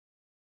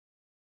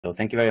So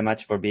thank you very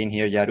much for being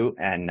here, Yaru,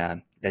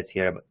 and let's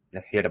hear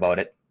about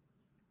it.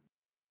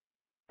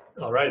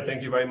 All right,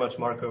 thank you very much,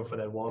 Marco, for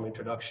that warm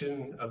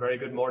introduction. A very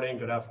good morning,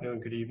 good afternoon,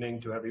 good evening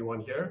to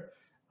everyone here.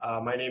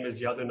 My name is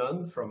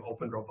Yadunund from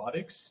Open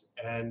Robotics,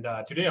 and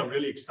today I'm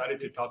really excited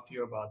to talk to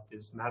you about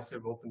this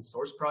massive open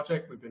source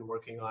project we've been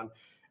working on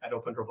at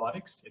Open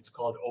Robotics. It's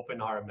called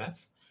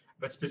Open-RMF,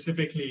 but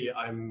specifically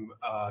I'm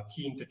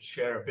keen to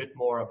share a bit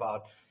more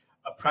about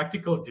a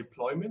practical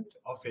deployment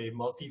of a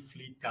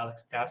multi-fleet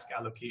task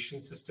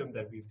allocation system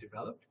that we've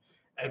developed.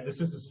 And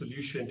this is a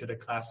solution to the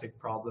classic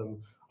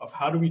problem of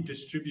how do we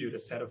distribute a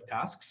set of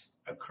tasks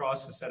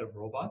across a set of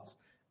robots,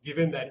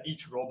 given that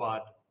each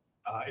robot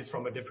is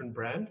from a different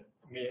brand,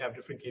 may have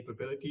different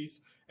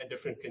capabilities and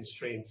different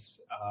constraints.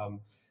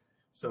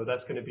 So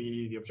that's going to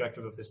be the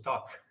objective of this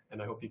talk,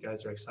 and I hope you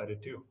guys are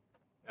excited too.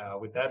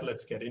 With that,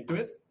 let's get into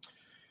it.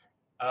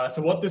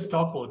 So what this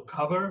talk will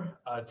cover,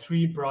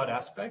 three broad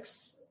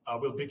aspects.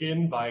 We'll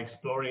begin by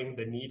exploring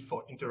the need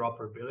for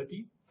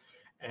interoperability.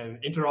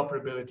 And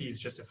interoperability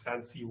is just a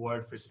fancy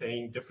word for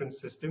saying different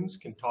systems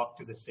can talk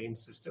to the same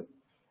system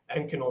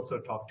and can also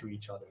talk to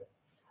each other.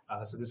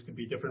 So this could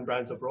be different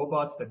brands of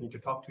robots that need to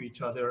talk to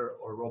each other,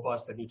 or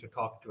robots that need to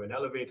talk to an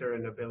elevator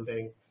in a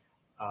building,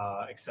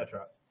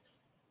 etc.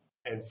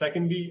 And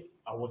secondly,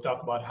 we'll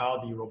talk about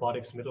how the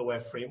Robotics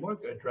Middleware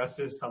Framework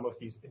addresses some of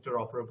these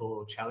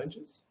interoperable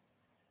challenges.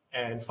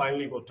 And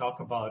finally, we'll talk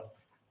about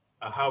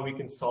how we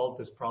can solve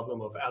this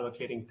problem of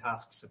allocating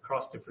tasks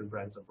across different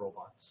brands of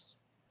robots.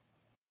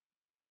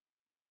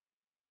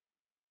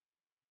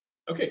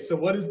 Okay, so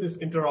what is this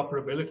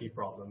interoperability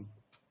problem?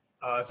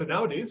 So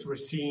nowadays, we're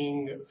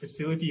seeing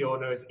facility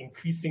owners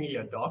increasingly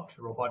adopt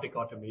robotic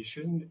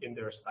automation in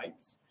their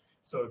sites.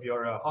 So if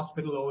you're a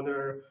hospital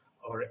owner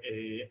or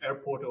an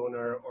airport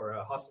owner or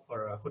a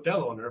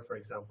hotel owner, for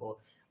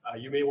example,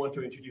 you may want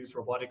to introduce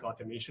robotic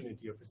automation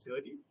into your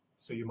facility.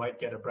 So you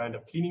might get a brand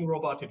of cleaning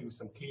robot to do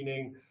some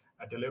cleaning,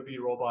 a delivery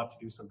robot to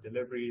do some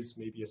deliveries,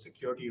 maybe a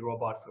security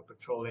robot for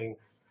patrolling.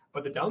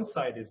 But the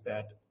downside is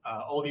that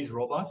all these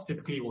robots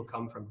typically will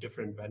come from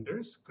different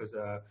vendors, because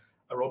a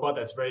robot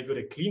that's very good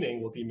at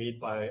cleaning will be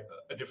made by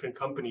a different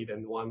company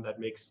than the one that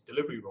makes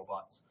delivery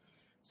robots.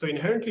 So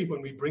inherently,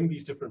 when we bring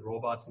these different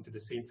robots into the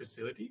same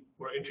facility,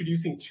 we're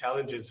introducing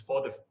challenges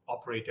for the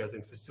operators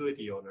and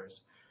facility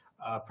owners,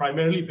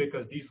 primarily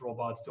because these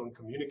robots don't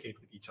communicate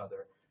with each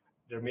other.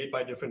 They're made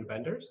by different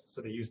vendors,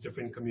 so they use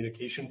different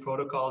communication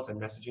protocols and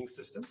messaging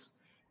systems.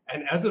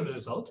 And as a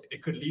result,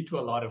 it could lead to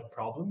a lot of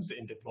problems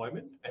in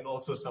deployment and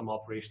also some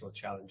operational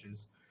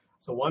challenges.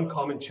 So one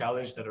common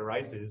challenge that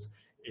arises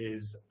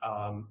is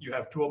you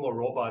have two or more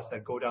robots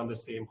that go down the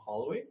same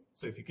hallway.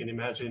 So if you can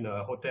imagine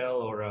a hotel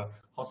or a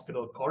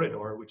hospital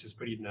corridor, which is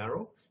pretty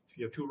narrow, if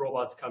you have two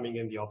robots coming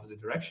in the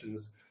opposite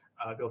directions,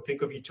 they'll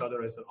think of each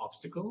other as an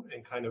obstacle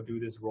and kind of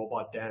do this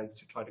robot dance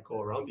to try to go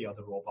around the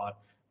other robot,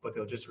 but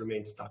they'll just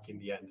remain stuck in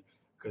the end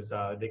because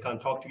they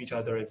can't talk to each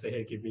other and say,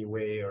 hey, give me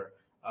way, or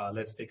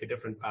let's take a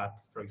different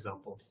path, for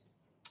example.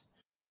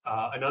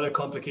 Another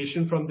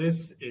complication from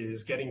this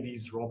is getting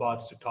these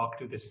robots to talk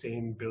to the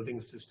same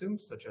building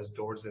systems, such as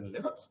doors and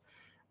lifts.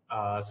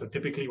 So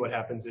typically what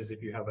happens is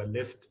if you have a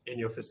lift in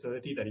your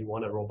facility that you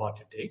want a robot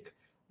to take,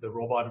 the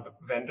robot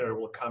vendor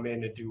will come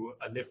in and do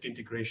a lift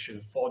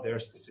integration for their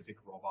specific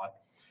robot,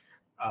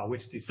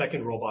 which the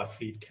second robot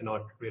fleet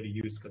cannot really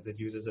use because it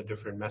uses a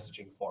different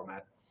messaging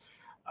format.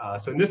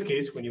 So in this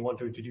case, when you want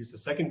to introduce a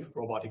second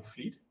robotic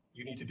fleet,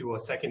 you need to do a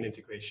second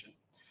integration.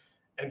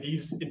 And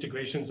these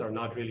integrations are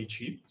not really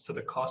cheap, so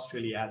the cost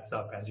really adds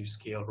up as you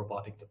scale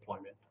robotic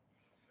deployment.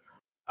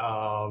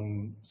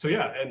 So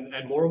yeah,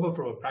 and moreover,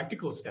 from a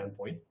practical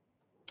standpoint,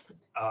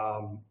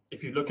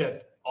 if you look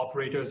at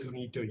operators who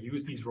need to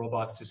use these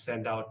robots to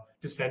send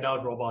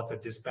out robots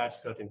that dispatch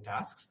certain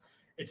tasks,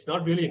 it's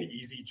not really an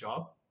easy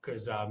job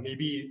because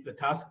maybe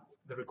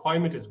the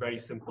requirement is very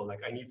simple,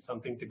 like I need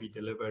something to be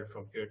delivered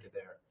from here to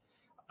there.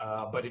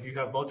 But if you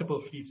have multiple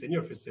fleets in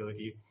your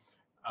facility,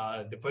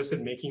 the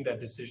person making that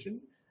decision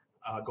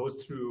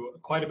goes through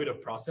quite a bit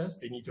of process.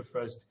 They need to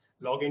first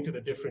log into the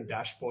different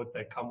dashboards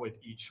that come with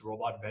each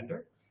robot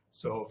vendor.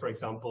 So for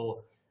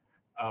example,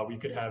 we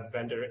could have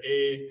vendor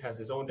A has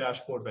his own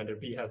dashboard, vendor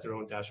B has their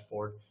own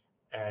dashboard,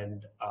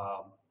 and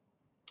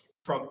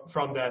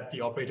from that,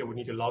 the operator would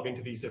need to log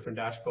into these different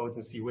dashboards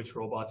and see which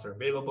robots are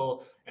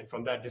available, and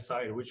from that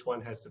decide which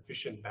one has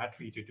sufficient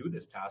battery to do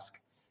this task,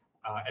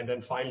 and then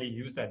finally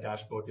use that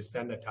dashboard to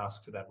send the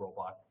task to that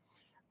robot.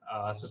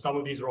 So some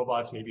of these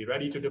robots may be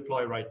ready to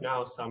deploy right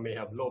now. Some may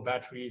have low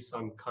batteries.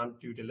 Some can't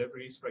do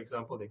deliveries, for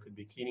example. They could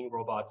be cleaning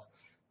robots.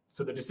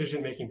 So the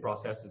decision-making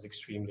process is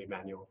extremely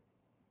manual.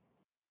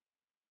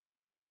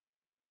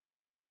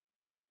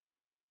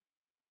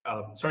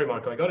 Sorry,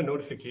 Marco, I got a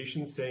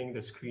notification saying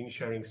the screen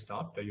sharing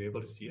stopped. Are you able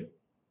to see it?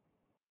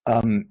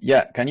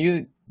 Yeah, can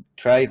you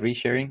try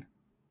resharing?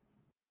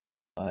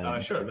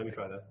 Sure, let me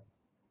try that.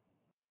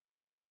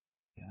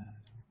 Yeah.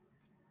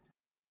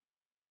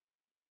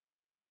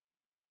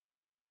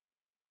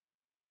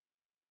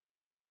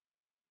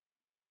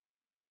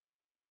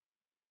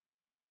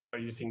 Are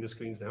you seeing the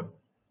screens now?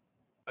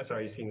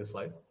 Sorry, are you seeing the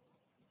slide?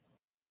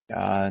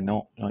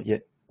 No, not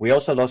yet. We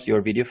also lost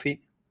your video feed.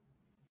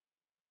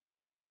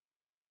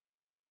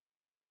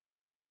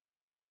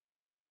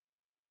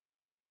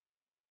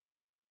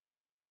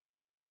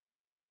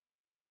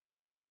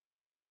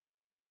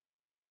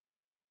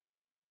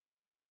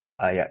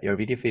 Yeah, your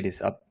video feed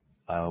is up.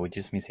 We're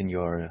just missing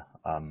your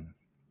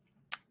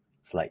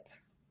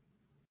slides.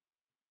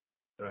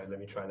 All right, let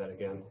me try that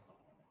again.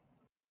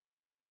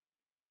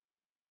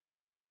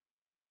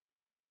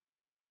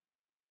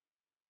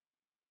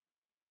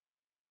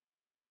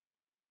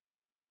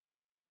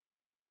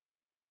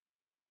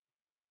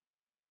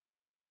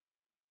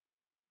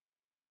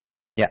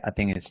 Yeah, I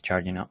think it's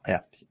charging up.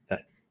 Yeah,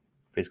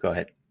 please go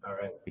ahead. All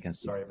right, We can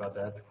see. Sorry about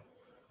that.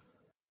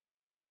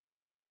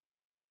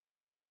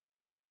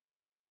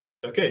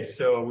 Okay,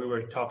 so we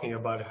were talking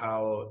about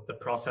how the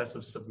process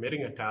of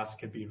submitting a task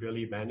can be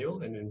really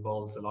manual and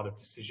involves a lot of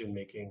decision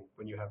making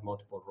when you have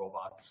multiple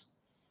robots.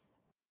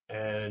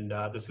 And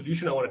the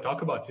solution I want to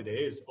talk about today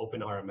is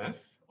Open-RMF,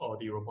 or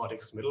the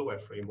Robotics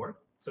Middleware Framework.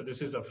 So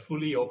this is a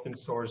fully open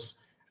source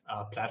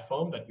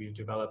platform that we've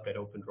developed at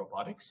Open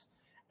Robotics.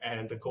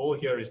 And the goal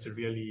here is to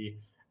really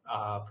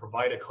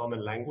provide a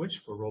common language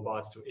for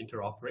robots to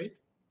interoperate.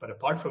 But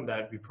apart from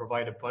that, we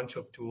provide a bunch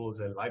of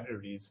tools and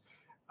libraries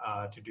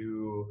to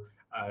do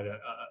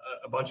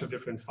a bunch of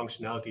different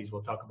functionalities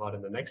we'll talk about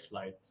in the next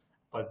slide.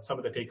 But some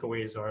of the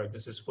takeaways are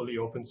this is fully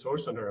open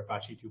source under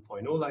Apache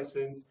 2.0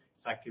 license.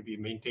 It's actively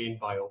maintained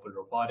by Open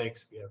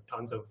Robotics. We have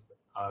tons of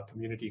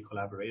community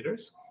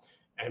collaborators.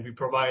 And we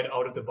provide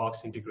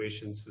out-of-the-box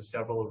integrations for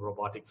several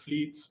robotic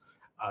fleets,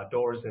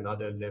 doors, and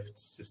other lift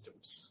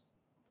systems.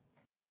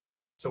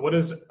 So what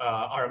does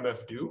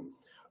RMF do?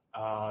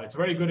 It's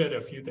very good at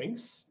a few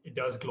things. It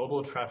does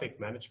global traffic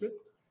management.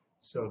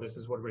 So this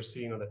is what we're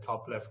seeing on the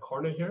top left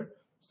corner here.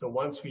 So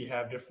once we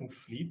have different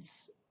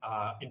fleets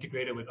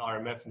integrated with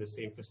RMF in the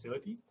same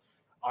facility,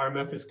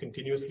 RMF is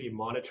continuously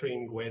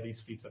monitoring where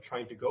these fleets are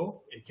trying to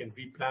go. It can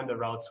replan the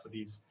routes for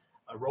these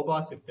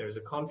robots if there's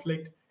a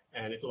conflict,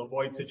 and it'll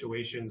avoid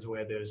situations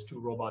where there's two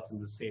robots in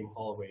the same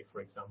hallway,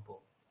 for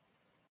example.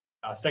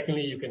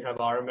 Secondly, you can have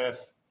RMF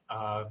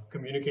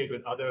communicate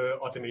with other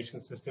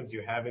automation systems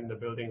you have in the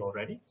building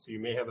already. So you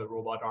may have a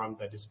robot arm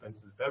that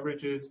dispenses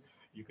beverages.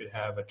 You could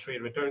have a tray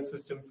return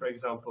system, for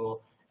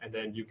example, and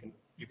then you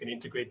can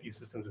integrate these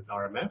systems with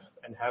RMF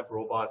and have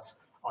robots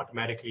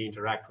automatically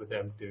interact with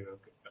them to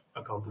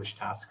accomplish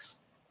tasks.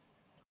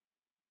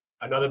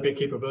 Another big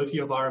capability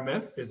of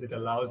RMF is it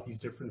allows these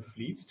different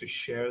fleets to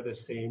share the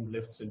same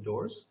lifts and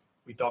doors.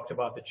 We talked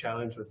about the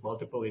challenge with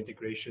multiple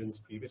integrations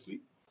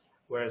previously,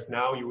 whereas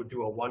now you would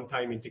do a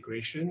one-time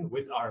integration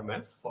with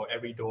RMF for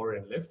every door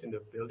and lift in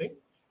the building.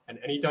 And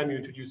anytime you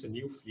introduce a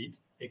new fleet,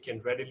 it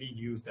can readily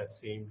use that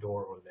same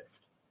door or lift.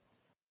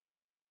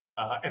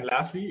 And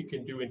lastly, it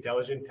can do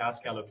intelligent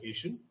task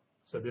allocation.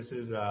 So this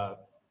is a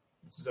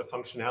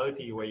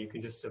functionality where you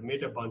can just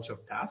submit a bunch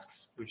of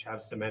tasks which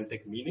have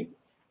semantic meaning,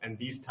 and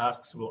these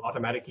tasks will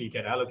automatically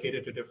get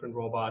allocated to different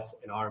robots,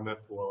 and RMF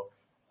will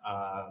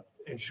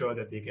ensure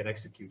that they get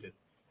executed.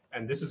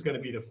 And this is going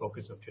to be the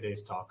focus of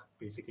today's talk,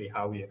 basically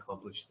how we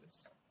accomplish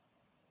this.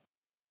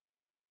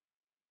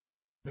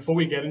 Before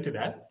we get into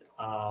that,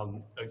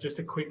 just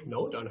a quick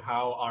note on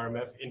how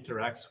RMF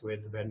interacts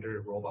with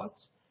vendor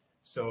robots.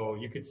 So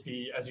you could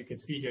see, as you can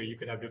see here, you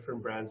could have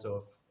different brands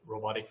of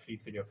robotic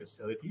fleets in your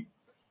facility.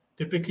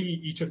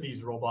 Typically, each of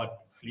these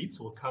robot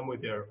fleets will come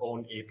with their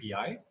own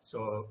API.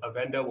 So a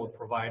vendor will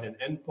provide an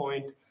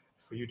endpoint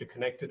for you to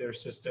connect to their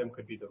system,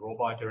 could be the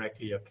robot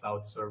directly, a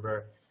cloud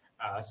server.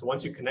 So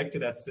once you connect to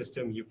that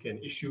system, you can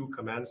issue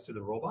commands to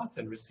the robots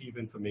and receive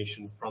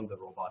information from the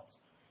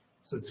robots.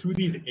 So through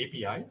these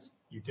APIs,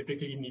 you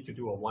typically need to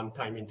do a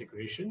one-time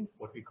integration,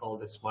 what we call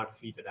the Smart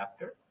Fleet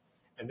Adapter.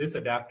 And this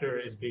adapter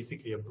is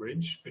basically a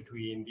bridge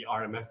between the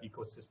RMF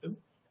ecosystem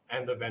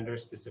and the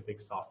vendor-specific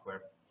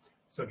software.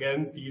 So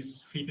again,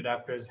 these fleet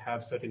adapters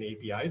have certain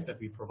APIs that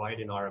we provide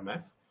in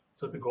RMF.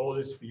 So the goal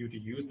is for you to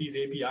use these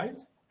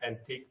APIs and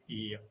take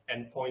the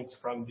endpoints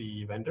from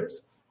the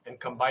vendors and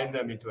combine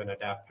them into an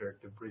adapter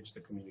to bridge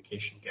the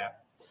communication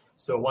gap.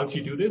 So once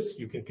you do this,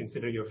 you can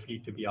consider your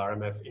fleet to be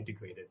RMF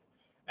integrated.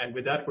 And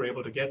with that, we're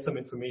able to get some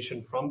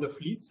information from the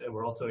fleets, and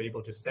we're also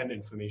able to send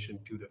information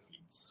to the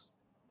fleets.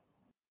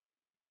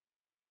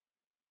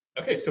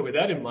 Okay, so with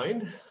that in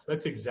mind,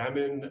 let's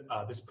examine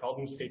this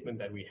problem statement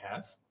that we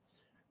have,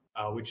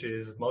 which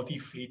is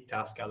multi-fleet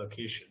task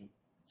allocation.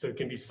 So it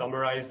can be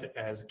summarized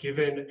as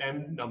given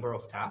M number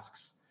of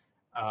tasks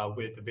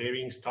with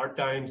varying start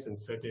times and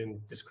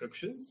certain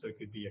descriptions. So it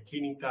could be a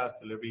cleaning task,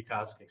 delivery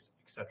task,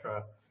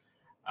 etc.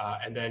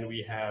 And then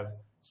we have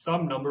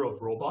some number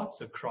of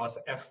robots across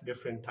F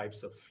different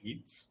types of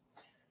fleets.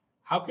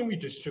 How can we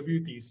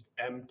distribute these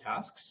M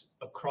tasks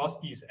across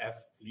these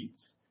F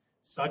fleets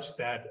such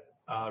that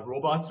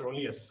robots are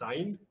only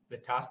assigned the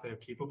tasks they're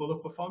capable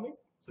of performing?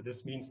 So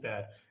this means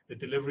that the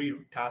delivery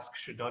task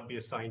should not be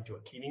assigned to a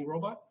cleaning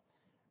robot.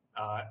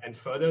 And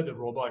further, the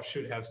robot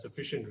should have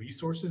sufficient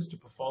resources to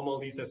perform all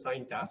these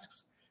assigned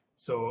tasks.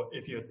 So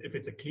if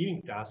it's a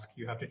cleaning task,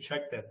 you have to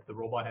check that the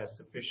robot has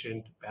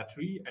sufficient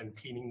battery and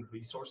cleaning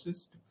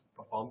resources to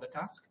perform the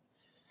task.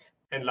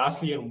 And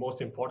lastly, and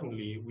most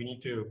importantly, we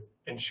need to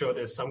ensure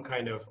there's some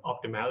kind of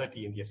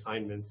optimality in the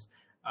assignments,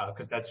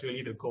 because that's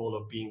really the goal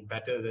of being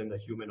better than the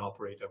human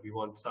operator. We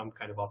want some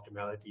kind of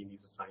optimality in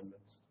these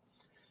assignments.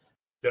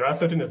 There are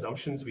certain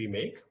assumptions we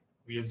make.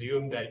 We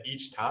assume that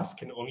each task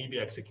can only be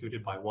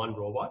executed by one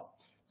robot.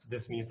 So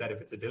this means that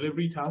if it's a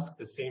delivery task,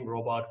 the same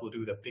robot will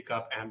do the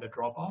pickup and the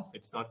drop-off.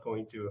 It's not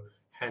going to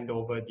hand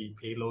over the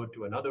payload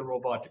to another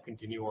robot to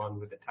continue on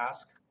with the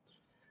task.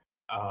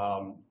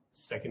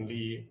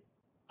 Secondly,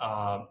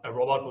 a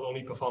robot will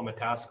only perform a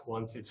task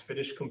once it's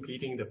finished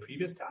completing the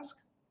previous task.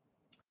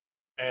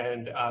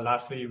 And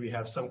lastly, we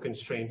have some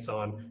constraints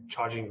on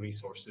charging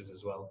resources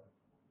as well.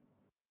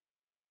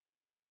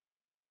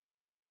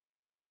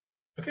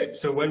 Okay,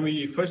 so when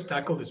we first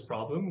tackled this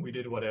problem, we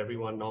did what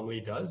everyone normally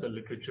does, a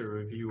literature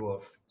review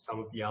of some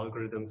of the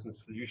algorithms and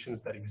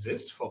solutions that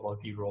exist for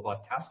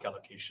multi-robot task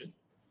allocation.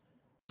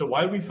 So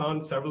while we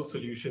found several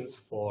solutions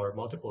for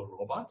multiple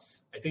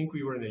robots, I think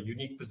we were in a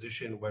unique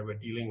position where we're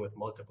dealing with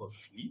multiple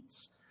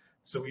fleets.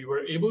 So we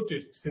were able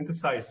to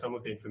synthesize some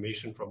of the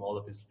information from all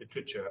of this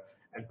literature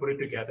and put it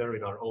together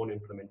in our own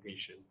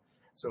implementation.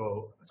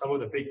 So some of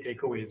the big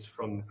takeaways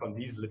from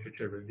these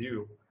literature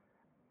review.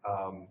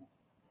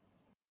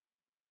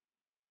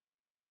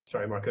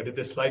 Sorry, Marco, did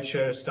the slide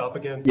share stop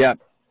again? Yeah,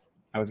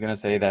 I was going to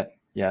say that,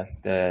 yeah,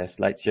 the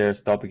slide share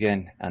stopped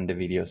again and the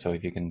video. So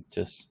if you can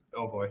just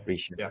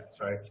reshare. Yeah,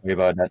 sorry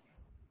about that.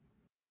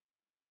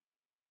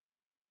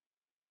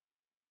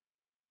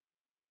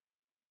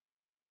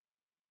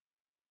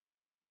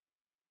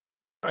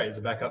 All right, is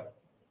it back up?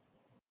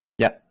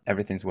 Yeah,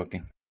 everything's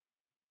working.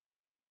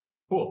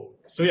 Cool.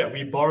 So yeah,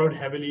 we borrowed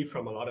heavily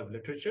from a lot of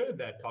literature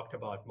that talked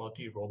about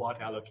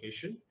multi-robot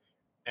allocation,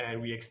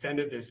 and we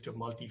extended this to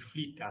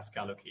multi-fleet task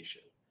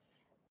allocation.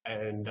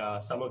 And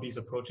some of these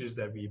approaches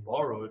that we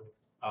borrowed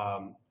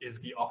is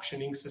the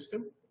auctioning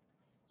system.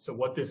 So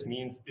what this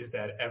means is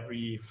that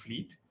every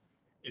fleet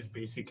is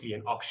basically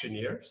an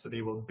auctioneer. So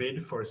they will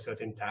bid for a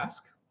certain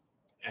task.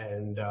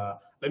 And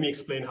let me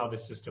explain how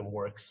this system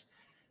works.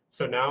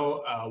 So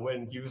now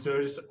when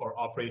users or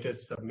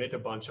operators submit a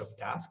bunch of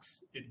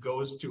tasks, it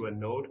goes to a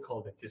node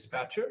called the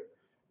dispatcher.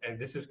 And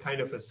this is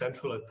kind of a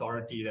central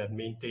authority that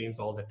maintains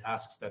all the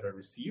tasks that are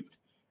received.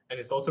 And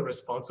it's also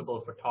responsible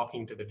for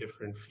talking to the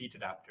different fleet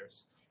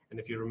adapters. And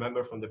if you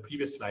remember from the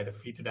previous slide, a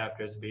fleet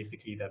adapter is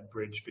basically that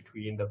bridge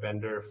between the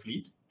vendor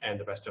fleet and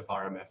the rest of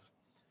RMF.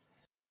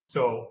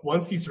 So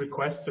once these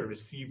requests are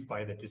received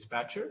by the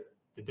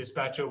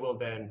dispatcher will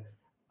then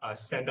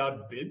send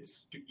out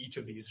bids to each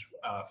of these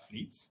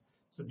fleets.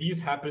 So these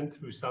happen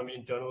through some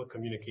internal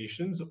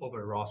communications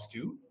over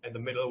ROS2, and the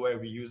middleware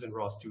we use in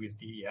ROS2 is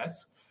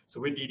DDS. So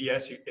with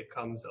DDS, it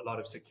comes a lot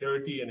of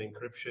security and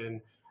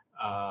encryption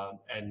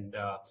and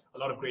a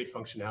lot of great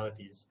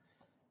functionalities.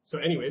 So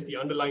anyways, the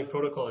underlying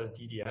protocol is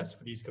DDS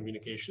for these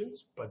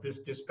communications, but this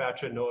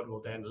dispatcher node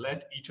will then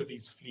let each of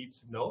these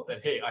fleets know that,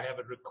 hey, I have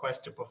a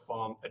request to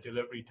perform a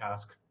delivery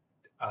task.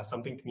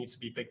 Something needs to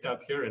be picked up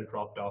here and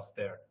dropped off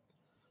there.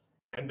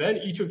 And then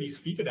each of these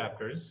fleet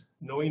adapters,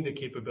 knowing the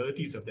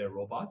capabilities of their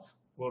robots,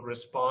 will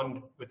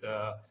respond with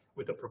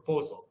a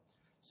proposal.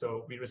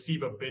 So we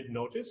receive a bid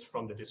notice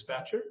from the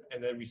dispatcher,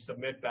 and then we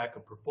submit back a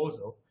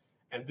proposal.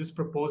 And this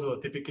proposal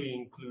typically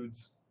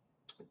includes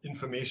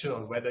information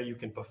on whether you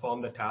can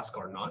perform the task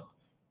or not.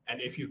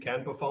 And if you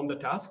can perform the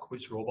task,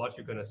 which robot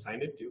you're going to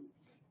assign it to,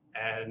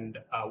 and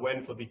when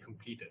it will be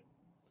completed.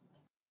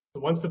 So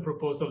once the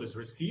proposal is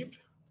received,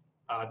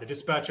 the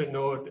dispatcher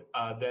node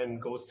then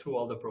goes through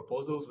all the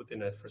proposals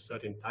within a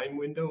certain time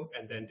window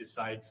and then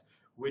decides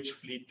which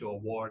fleet to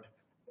award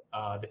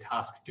the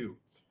task to.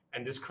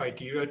 And this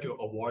criteria to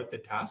award the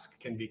task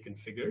can be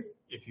configured.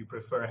 If you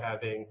prefer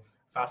having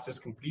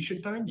fastest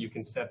completion time, you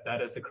can set that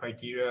as the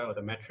criteria or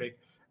the metric.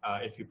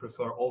 If you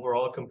prefer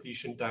overall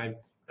completion time,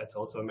 that's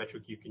also a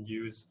metric you can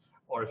use.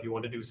 Or if you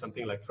want to do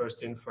something like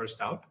first in, first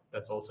out,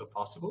 that's also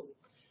possible.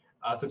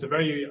 So it's a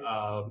very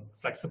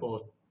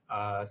flexible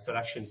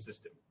selection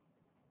system.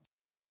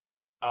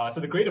 So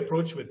the great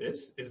approach with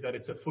this is that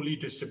it's a fully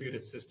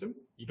distributed system.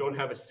 You don't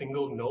have a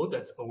single node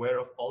that's aware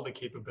of all the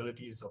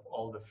capabilities of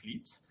all the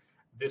fleets.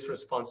 This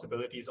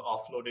responsibility is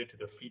offloaded to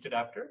the fleet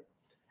adapter.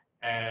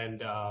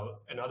 And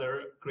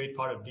another great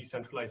part of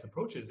decentralized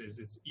approaches is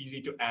it's easy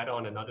to add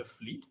on another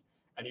fleet,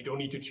 and you don't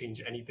need to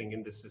change anything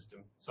in the system.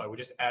 So I would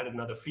just add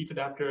another fleet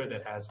adapter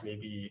that has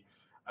maybe,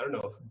 I don't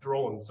know,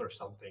 drones or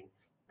something,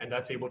 and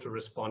that's able to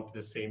respond to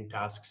the same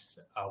tasks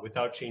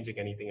without changing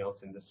anything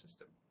else in the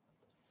system.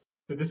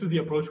 So this is the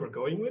approach we're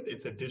going with.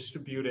 It's a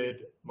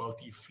distributed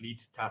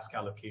multi-fleet task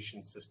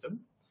allocation system.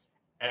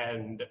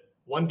 And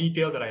one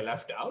detail that I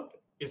left out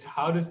is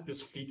how does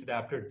this fleet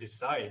adapter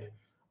decide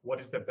what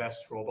is the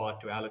best robot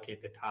to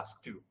allocate the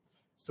task to?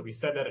 So we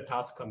said that a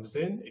task comes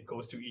in, it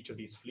goes to each of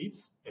these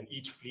fleets, and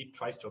each fleet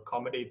tries to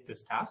accommodate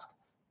this task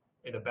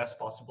in the best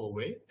possible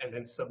way and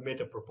then submit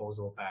a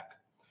proposal back.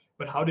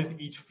 But how does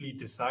each fleet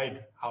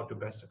decide how to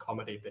best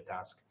accommodate the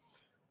task?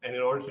 And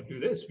in order to do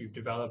this, we've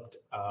developed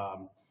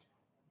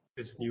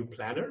this new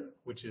planner,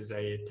 which is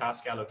a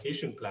task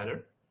allocation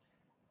planner.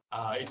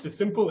 It's a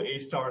simple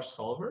A-star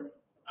solver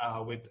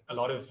with a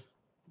lot of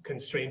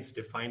constraints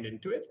defined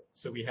into it.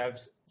 So we have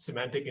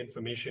semantic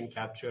information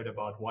captured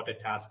about what a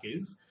task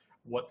is,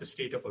 what the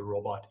state of a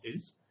robot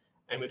is.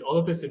 And with all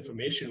of this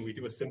information, we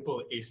do a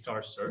simple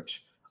A-star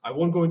search. I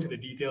won't go into the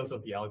details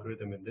of the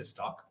algorithm in this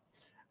talk,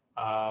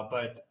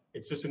 but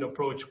it's just an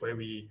approach where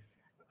we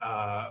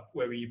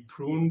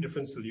prune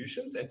different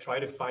solutions and try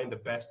to find the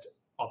best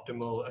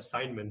optimal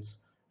assignments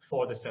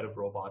for the set of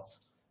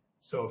robots.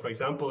 So for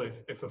example,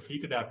 if a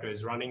fleet adapter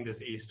is running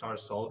this A-star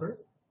solver,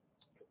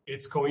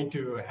 it's going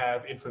to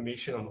have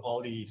information on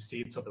all the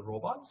states of the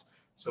robots.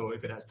 So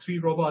if it has 3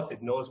 robots,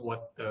 it knows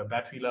what the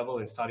battery level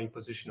and starting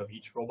position of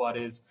each robot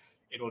is.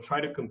 It will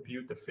try to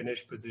compute the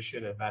finished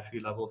position and battery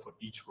level for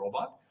each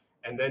robot,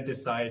 and then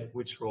decide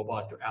which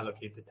robot to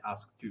allocate the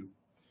task to.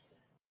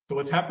 So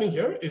what's happening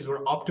here is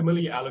we're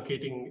optimally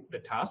allocating the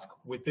task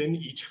within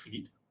each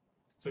fleet.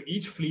 So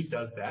each fleet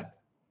does that.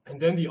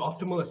 And then the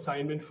optimal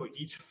assignment for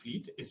each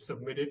fleet is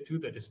submitted to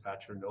the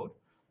dispatcher node.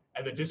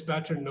 And the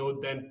dispatcher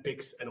node then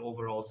picks an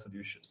overall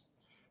solution.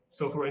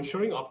 So if we're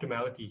ensuring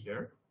optimality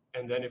here,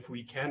 and then if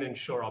we can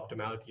ensure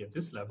optimality at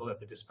this level, at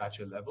the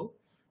dispatcher level,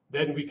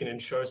 then we can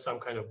ensure some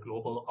kind of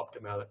global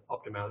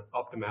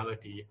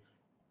optimality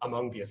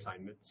among the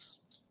assignments.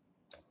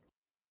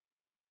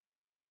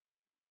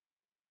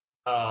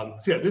 So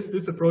yeah,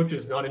 this approach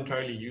is not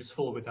entirely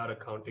useful without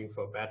accounting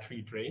for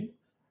battery drain.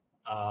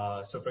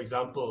 So for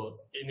example,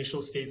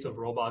 initial states of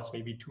robots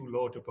may be too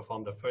low to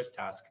perform the first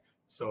task.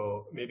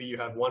 So maybe you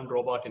have 1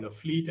 robot in a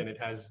fleet and it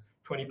has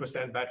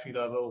 20% battery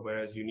level,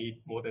 whereas you need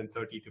more than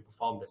 30 to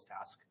perform this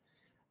task.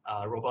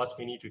 Robots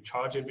may need to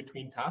charge in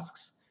between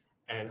tasks.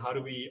 And how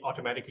do we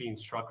automatically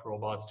instruct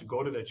robots to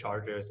go to the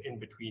chargers in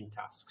between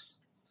tasks?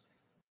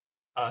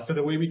 So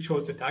the way we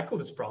chose to tackle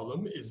this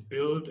problem is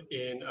build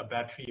in a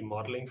battery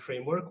modeling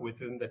framework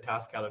within the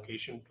task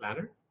allocation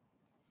planner.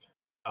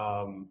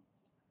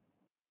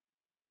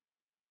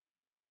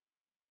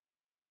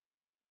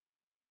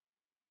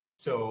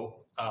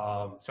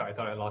 Sorry, I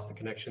thought I lost the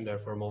connection there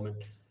for a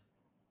moment.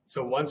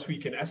 So once we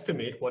can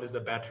estimate what is the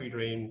battery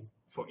drain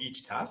for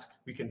each task,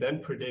 we can then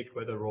predict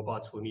whether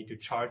robots will need to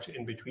charge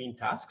in between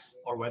tasks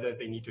or whether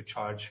they need to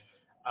charge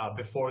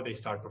before they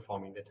start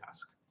performing the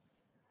task.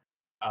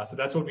 So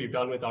that's what we've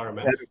done with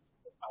RMF.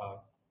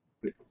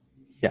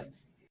 Yeah.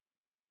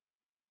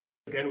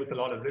 Again, with a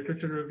lot of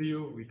literature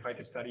review, we tried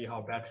to study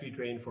how battery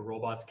drain for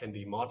robots can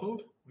be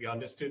modeled. We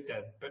understood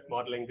that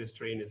modeling this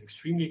drain is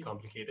extremely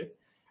complicated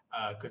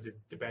because it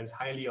depends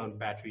highly on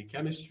battery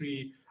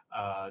chemistry,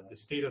 the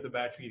state of the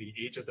battery,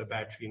 the age of the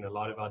battery, and a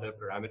lot of other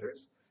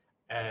parameters.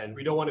 And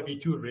we don't want to be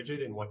too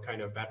rigid in what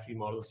kind of battery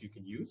models you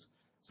can use.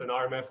 So in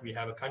RMF, we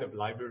have a kind of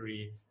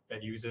library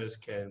that users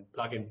can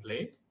plug and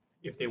play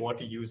if they want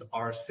to use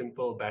our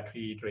simple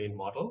battery drain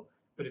model.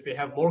 But if they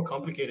have more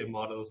complicated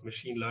models,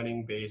 machine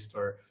learning based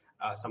or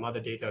some other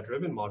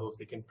data-driven models,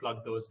 they can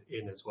plug those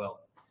in as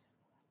well.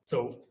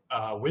 So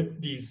with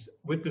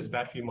this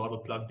battery model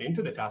plugged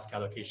into the task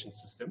allocation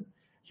system,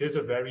 here's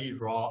a very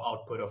raw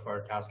output of our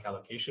task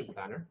allocation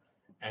planner.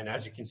 And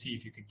as you can see,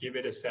 if you could give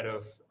it a set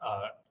of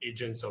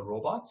agents or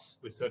robots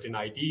with certain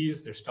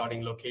IDs, their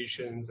starting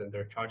locations and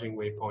their charging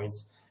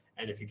waypoints,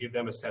 and if you give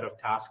them a set of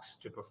tasks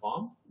to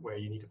perform, where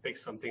you need to pick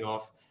something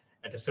off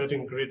at a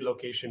certain grid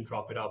location,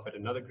 drop it off at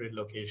another grid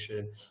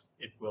location,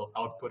 it will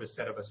output a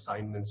set of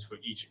assignments for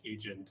each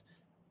agent.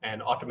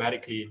 And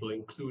automatically, it will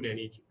include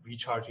any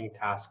recharging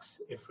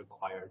tasks if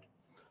required.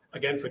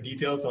 Again, for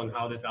details on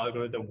how this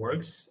algorithm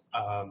works,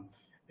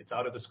 it's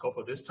out of the scope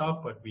of this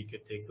talk, but we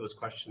could take those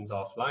questions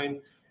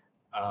offline.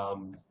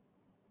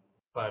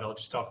 But I'll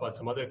just talk about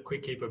some other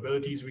quick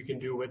capabilities we can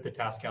do with the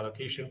task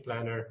allocation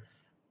planner.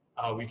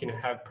 We can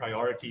have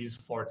priorities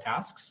for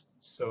tasks.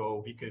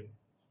 So we could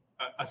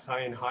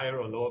assign higher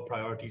or lower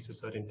priorities to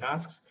certain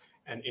tasks.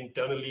 And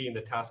internally in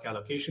the task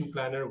allocation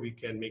planner, we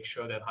can make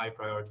sure that high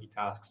priority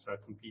tasks are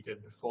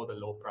completed before the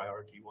low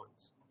priority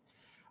ones.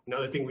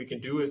 Another thing we can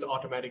do is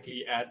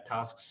automatically add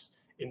tasks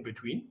in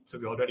between. So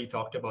we already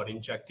talked about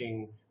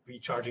injecting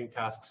recharging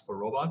tasks for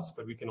robots,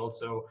 but we can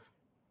also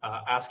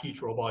ask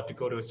each robot to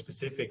go to a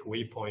specific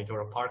waypoint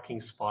or a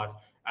parking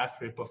spot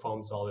after it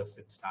performs all of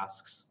its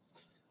tasks.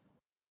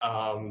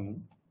 So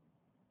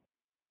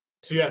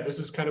yeah, this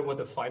is kind of what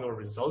the final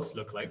results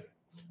look like.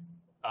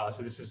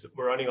 So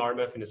we're running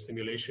RMF in a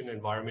simulation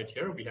environment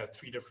here. We have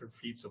 3 different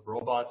fleets of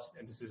robots,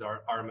 and this is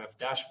our RMF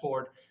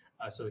dashboard.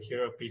 So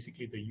here,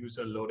 basically, the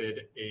user loaded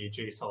a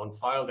JSON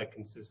file that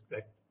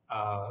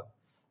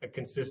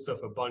consists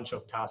of a bunch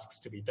of tasks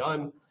to be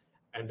done.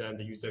 And then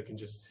the user can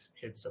just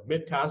hit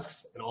submit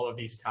tasks, and all of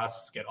these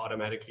tasks get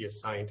automatically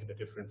assigned to the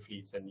different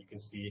fleets. And you can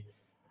see,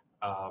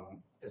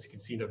 as you can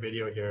see in the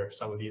video here,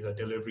 some of these are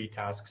delivery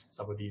tasks,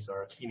 some of these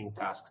are cleaning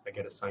tasks that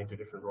get assigned to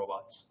different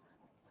robots.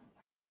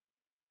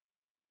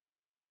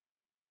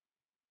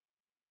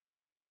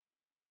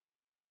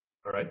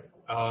 All right.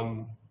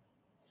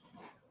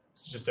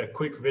 It's just a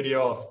quick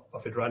video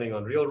of it running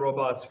on real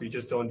robots. We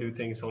just don't do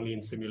things only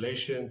in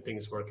simulation.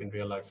 Things work in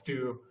real life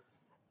too.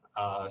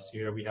 So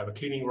here we have a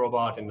cleaning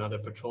robot and another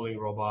patrolling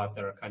robot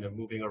that are kind of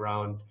moving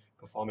around,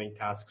 performing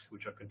tasks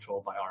which are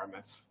controlled by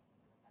RMF.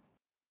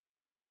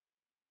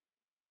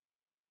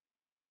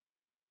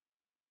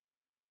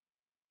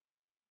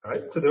 All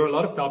right, so there are a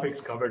lot of topics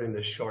covered in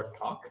this short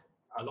talk.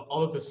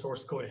 All of the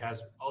source code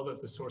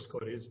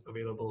is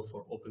available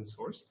for open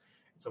source.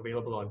 It's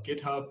available on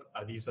GitHub.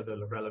 These are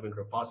the relevant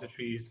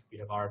repositories. We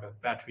have RMF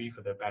battery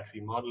for the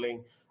battery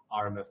modeling,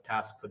 RMF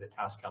task for the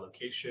task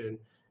allocation,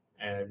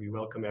 and we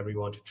welcome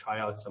everyone to try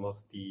out some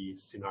of the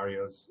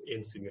scenarios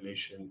in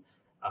simulation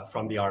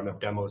from the RMF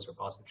demos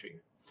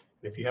repository.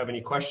 And if you have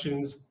any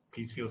questions,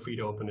 please feel free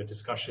to open a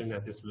discussion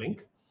at this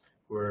link.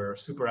 We're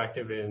super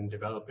active in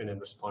developing and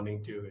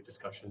responding to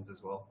discussions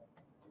as well.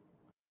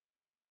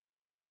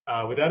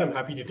 With that, I'm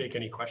happy to take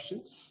any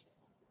questions.